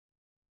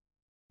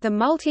The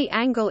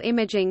Multi-Angle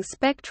Imaging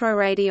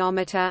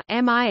Spectroradiometer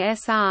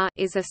 (MISR)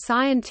 is a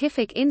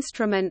scientific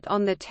instrument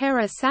on the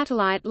Terra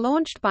satellite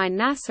launched by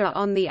NASA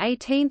on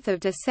 18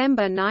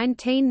 December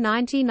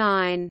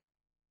 1999.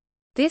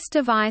 This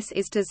device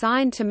is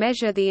designed to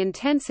measure the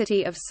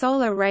intensity of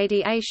solar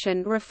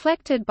radiation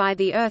reflected by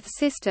the Earth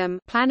system,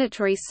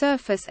 planetary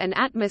surface and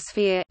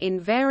atmosphere in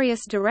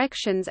various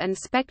directions and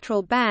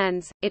spectral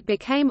bands. It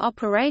became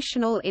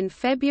operational in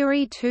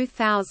February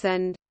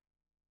 2000.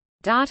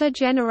 Data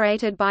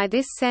generated by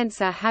this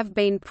sensor have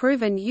been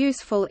proven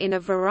useful in a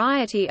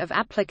variety of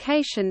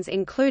applications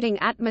including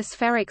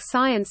atmospheric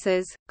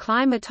sciences,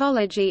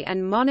 climatology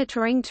and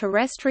monitoring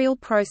terrestrial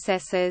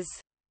processes.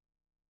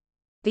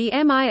 The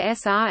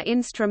MISR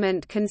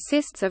instrument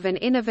consists of an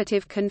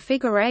innovative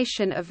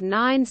configuration of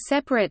 9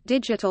 separate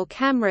digital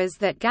cameras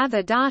that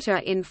gather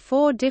data in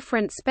 4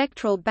 different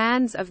spectral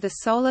bands of the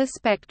solar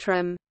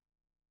spectrum.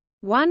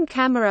 One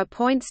camera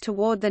points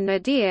toward the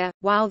nadir,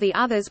 while the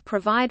others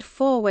provide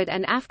forward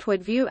and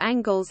aftward view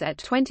angles at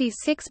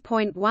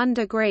 26.1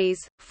 degrees,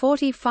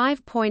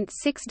 45.6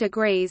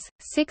 degrees,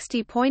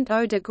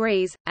 60.0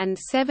 degrees, and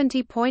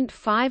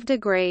 70.5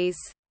 degrees.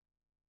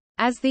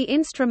 As the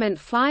instrument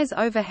flies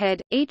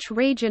overhead, each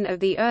region of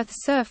the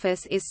Earth's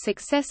surface is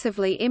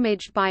successively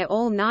imaged by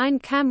all 9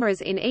 cameras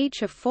in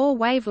each of 4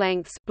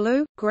 wavelengths: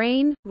 blue,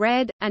 green,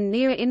 red, and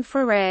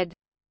near-infrared.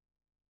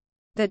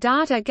 The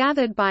data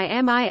gathered by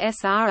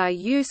MISR are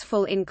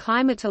useful in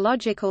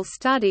climatological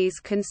studies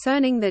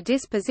concerning the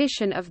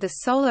disposition of the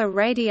solar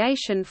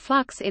radiation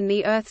flux in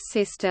the Earth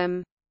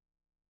system.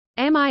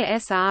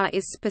 MISR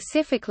is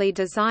specifically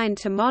designed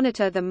to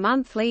monitor the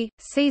monthly,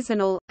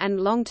 seasonal,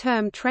 and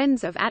long-term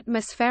trends of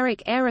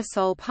atmospheric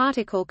aerosol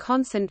particle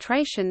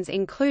concentrations,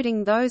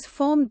 including those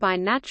formed by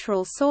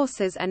natural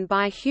sources and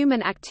by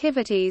human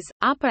activities,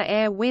 upper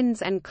air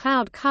winds and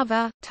cloud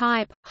cover,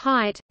 type,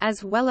 height,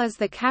 as well as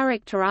the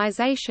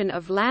characterization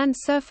of land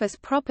surface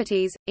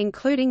properties,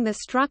 including the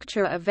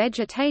structure of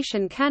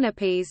vegetation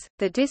canopies,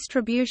 the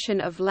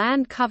distribution of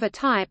land cover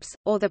types,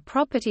 or the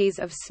properties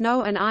of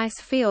snow and ice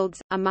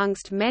fields, amongst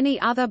many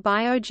other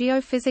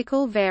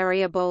biogeophysical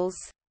variables.